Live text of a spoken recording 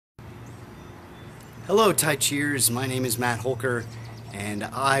Hello Tai Chiers, my name is Matt Holker and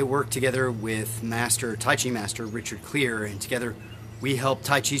I work together with Tai Chi Master Richard Clear, and together we help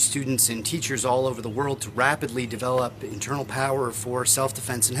Tai Chi students and teachers all over the world to rapidly develop internal power for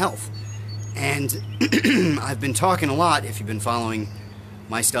self-defense and health. And I've been talking a lot, if you've been following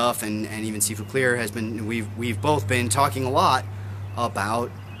my stuff, and even Sifu Clear has been, we've both been talking a lot about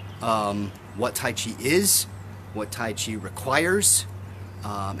what Tai Chi is, what Tai Chi requires,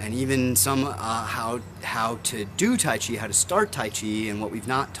 and even some how to do Tai Chi, how to start Tai Chi. And what we've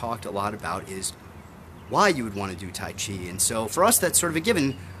not talked a lot about is why you would want to do Tai Chi. And so for us, that's sort of a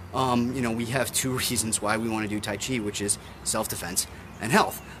given. We have two reasons why we want to do Tai Chi, which is self-defense and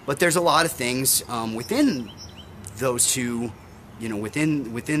health. But there's a lot of things within those two,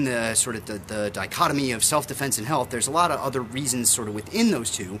 within the sort of the dichotomy of self-defense and health. There's a lot of other reasons sort of within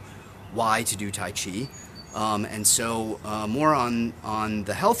those two why to do Tai Chi. And so more on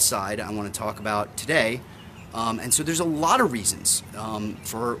the health side I want to talk about today. And so there's a lot of reasons.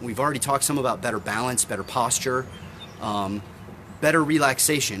 We've already talked some about better balance, better posture, better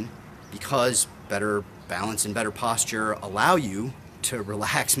relaxation, because better balance and better posture allow you to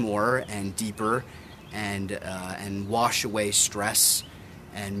relax more and deeper, and wash away stress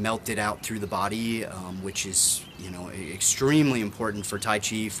and melt it out through the body, which is extremely important for Tai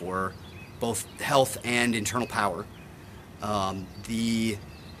Chi, for both health and internal power. The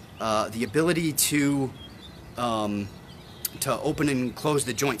ability to open and close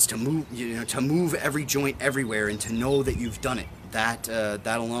the joints, to move every joint everywhere, and to know that you've done it. That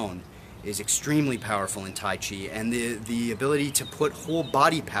alone is extremely powerful in Tai Chi. And the ability to put whole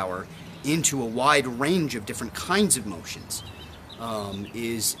body power into a wide range of different kinds of motions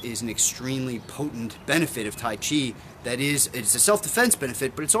is an extremely potent benefit of Tai Chi. It's a self-defense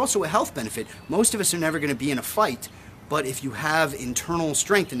benefit, but it's also a health benefit. Most of us are never going to be in a fight, but if you have internal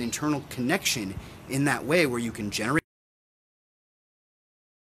strength and internal connection in that way where you can generate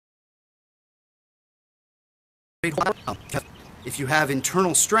if you have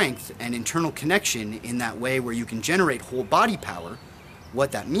internal strength and internal connection in that way where you can generate whole body power,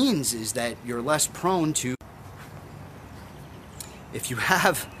 what that means is that you're less prone to, if you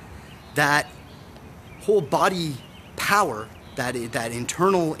have that whole body power, that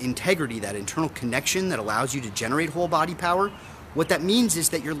internal integrity, that internal connection that allows you to generate whole body power, what that means is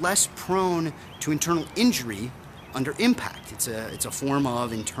that you're less prone to internal injury under impact. It's a form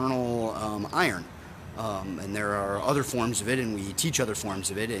of internal iron. And there are other forms of it, and we teach other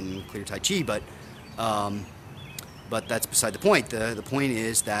forms of it in Clear Tai Chi, but that's beside the point. The point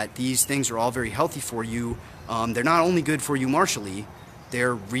is that these things are all very healthy for you. They're not only good for you martially,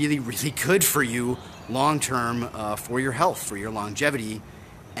 they're really, really good for you long-term, for your health, for your longevity.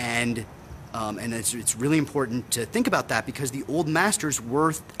 And it's really important to think about that, because the old masters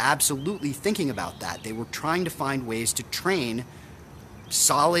were absolutely thinking about that. They were trying to find ways to train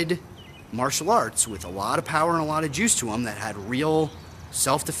solid martial arts with a lot of power and a lot of juice to them, that had real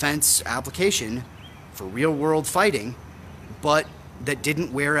self-defense application for real-world fighting, but that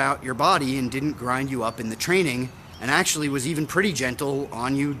didn't wear out your body and didn't grind you up in the training, and actually was even pretty gentle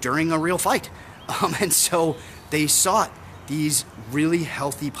on you during a real fight. And so they sought these really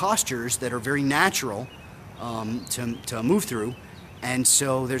healthy postures that are very natural to move through. And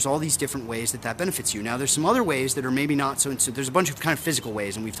so there's all these different ways that benefits you. Now there's some other ways that are maybe not so there's a bunch of kind of physical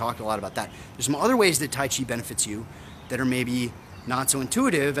ways, and we've talked a lot about that. There's some other ways that Tai Chi benefits you that are maybe not so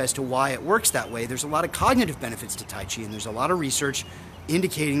intuitive as to why it works that way. There's a lot of cognitive benefits to Tai Chi, and there's a lot of research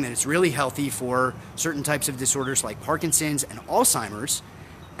indicating that it's really healthy for certain types of disorders like Parkinson's and Alzheimer's.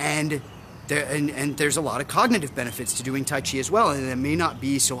 And there's a lot of cognitive benefits to doing Tai Chi as well, and it may not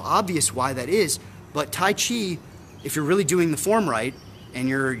be so obvious why that is, but Tai Chi, if you're really doing the form right, and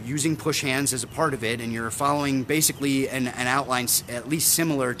you're using push hands as a part of it, and you're following basically an outline at least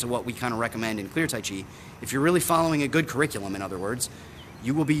similar to what we kind of recommend in Clear Tai Chi, if you're really following a good curriculum, in other words,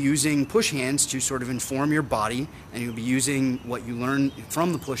 you will be using push hands to sort of inform your body, and you'll be using what you learn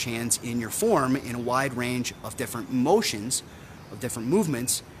from the push hands in your form in a wide range of different motions, of different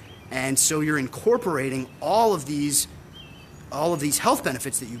movements. And so you're incorporating all of these health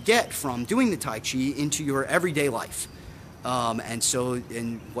benefits that you get from doing the Tai Chi into your everyday life.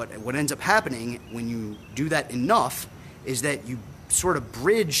 And what ends up happening when you do that enough is that you sort of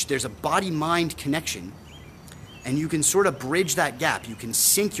bridge, there's a body-mind connection, and you can sort of bridge that gap. You can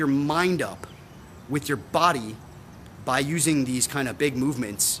sync your mind up with your body by using these kind of big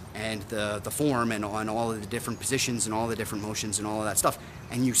movements and the form and on all of the different positions and all the different motions and all of that stuff.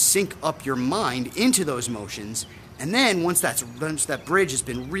 And you sync up your mind into those motions. And then once that bridge has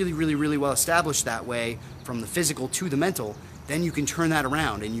been really, really, really well established that way, from the physical to the mental, then you can turn that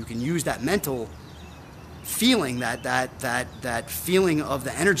around, and you can use that mental feeling, that feeling of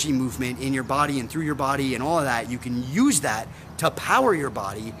the energy movement in your body and through your body and all of that, you can use that to power your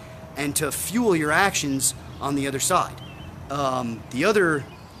body and to fuel your actions on the other side. The other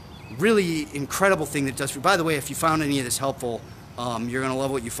really incredible thing that it does for you, by the way, if you found any of this helpful, you're going to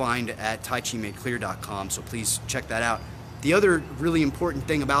love what you find at taichimadeclear.com, so please check that out. The other really important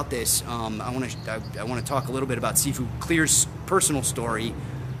thing about this, I want to talk a little bit about Sifu Clear's personal story,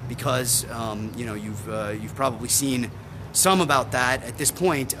 because you know, you've probably seen some about that at this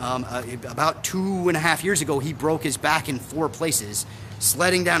point. About 2.5 years ago, he broke his back in 4 places,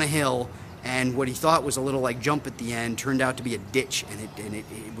 sledding down a hill, and what he thought was a little like jump at the end turned out to be a ditch, and it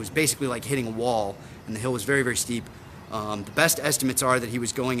was basically like hitting a wall, and the hill was very, very steep. The best estimates are that he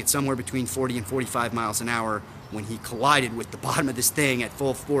was going at somewhere between 40 and 45 miles an hour when he collided with the bottom of this thing at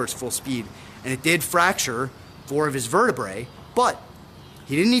full force, full speed. And it did fracture 4 of his vertebrae, but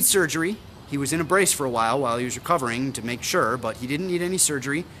he didn't need surgery. He was in a brace for a while he was recovering to make sure, but he didn't need any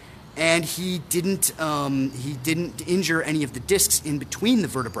surgery. And he didn't injure any of the discs in between the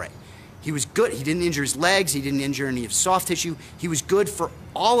vertebrae. He was good. He didn't injure his legs. He didn't injure any of his soft tissue. He was good for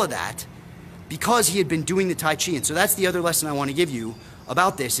all of that because he had been doing the Tai Chi. And so that's the other lesson I want to give you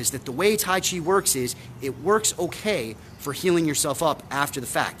about this, is that the way Tai Chi works is it works okay for healing yourself up after the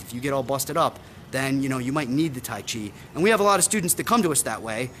fact. If you get all busted up, then, you know, you might need the Tai Chi. And we have a lot of students that come to us that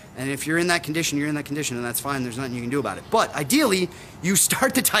way, and if you're in that condition, you're in that condition, and that's fine. There's nothing you can do about it. But ideally, you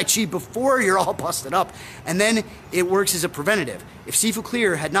start the Tai Chi before you're all busted up, and then it works as a preventative. If Sifu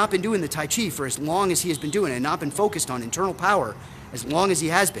Clear had not been doing the Tai Chi for as long as he has been doing it, and not been focused on internal power as long as he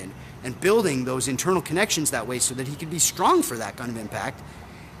has been, and building those internal connections that way so that he could be strong for that kind of impact,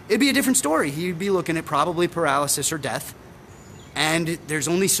 it'd be a different story. He'd be looking at probably paralysis or death. And there's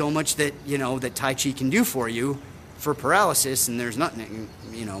only so much that, you know, that Tai Chi can do for you for paralysis, and there's nothing,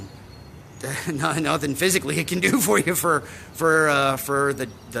 you know, nothing physically it can do for you for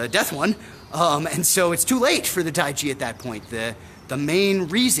the death one. And so it's too late for the Tai Chi at that point. The main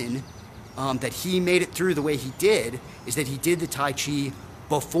reason that he made it through the way he did is that he did the Tai Chi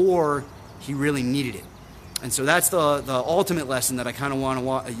before he really needed it. And so that's the ultimate lesson that I kind of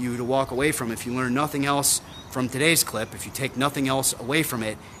want you to walk away from. If you learn nothing else from today's clip, if you take nothing else away from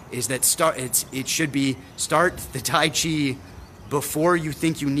it, is that it should be start the Tai Chi before you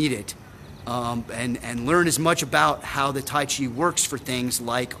think you need it, and learn as much about how the Tai Chi works for things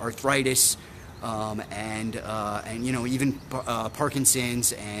like arthritis, and you know, even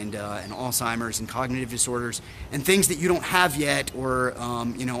Parkinson's and Alzheimer's and cognitive disorders and things that you don't have yet, or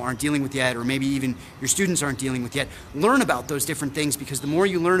you know, aren't dealing with yet, or maybe even your students aren't dealing with yet. Learn about those different things, because the more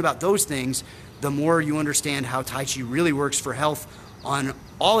you learn about those things, the more you understand how Tai Chi really works for health on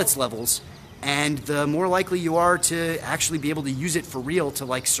all its levels, and the more likely you are to actually be able to use it for real to,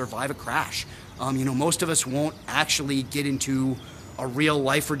 like, survive a crash. You know, most of us won't actually get into a real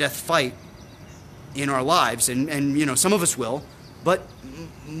life or death fight in our lives, and you know, some of us will, but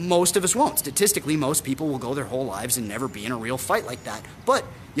most of us won't. Statistically, most people will go their whole lives and never be in a real fight like that. But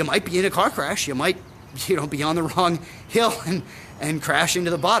you might be in a car crash, you might, you know, be on the wrong hill and crash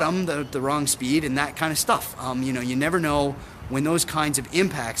into the bottom, the wrong speed, and that kind of stuff. You know, you never know when those kinds of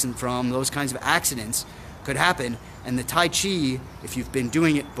impacts and from those kinds of accidents could happen. And the Tai Chi, if you've been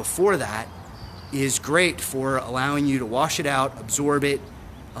doing it before that, is great for allowing you to wash it out, absorb it,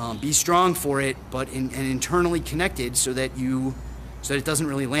 be strong for it, but and internally connected, so that it doesn't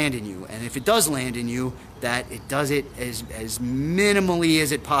really land in you. And if it does land in you, that it does it as minimally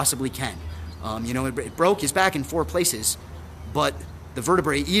as it possibly can. You know, it broke his back in 4 places, but the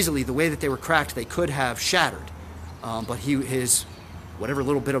vertebrae easily, the way that they were cracked, they could have shattered. But his whatever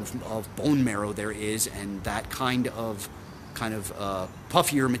little bit of bone marrow there is, and that kind of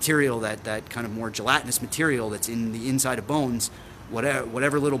puffier material, that kind of more gelatinous material that's in the inside of bones,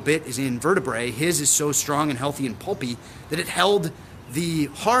 whatever little bit is in vertebrae, his is so strong and healthy and pulpy that it held the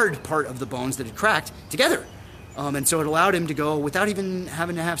hard part of the bones that had cracked together. And so it allowed him to go without even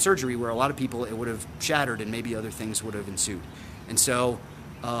having to have surgery, where a lot of people it would have shattered and maybe other things would have ensued. And so,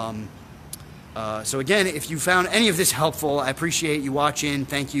 so again, if you found any of this helpful, I appreciate you watching.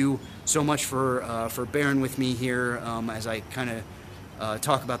 Thank you so much for bearing with me here as I kind of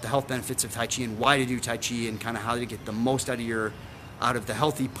talk about the health benefits of Tai Chi and why to do Tai Chi, and kind of how to get the most out of the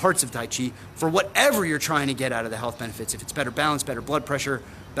healthy parts of Tai Chi for whatever you're trying to get out of the health benefits. If it's better balance, better blood pressure,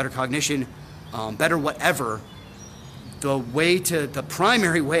 better cognition, better whatever, the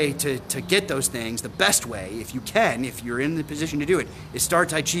primary way to get those things, the best way, if you can, if you're in the position to do it, is start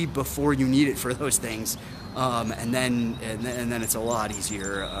Tai Chi before you need it for those things, and then it's a lot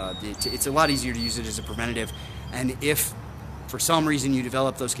easier. It's a lot easier to use it as a preventative. And if for some reason you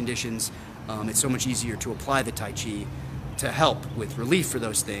develop those conditions, it's so much easier to apply the Tai Chi to help with relief for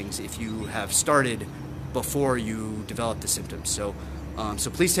those things if you have started before you develop the symptoms. So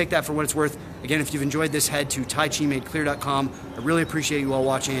please take that for what it's worth. Again, if you've enjoyed this, head to taichimadeclear.com. I really appreciate you all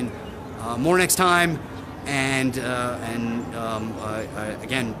watching. More next time. And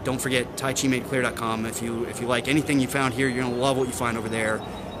again, don't forget taichimadeclear.com. If you like anything you found here, you're gonna love what you find over there.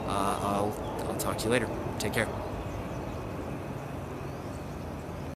 I'll talk to you later. Take care.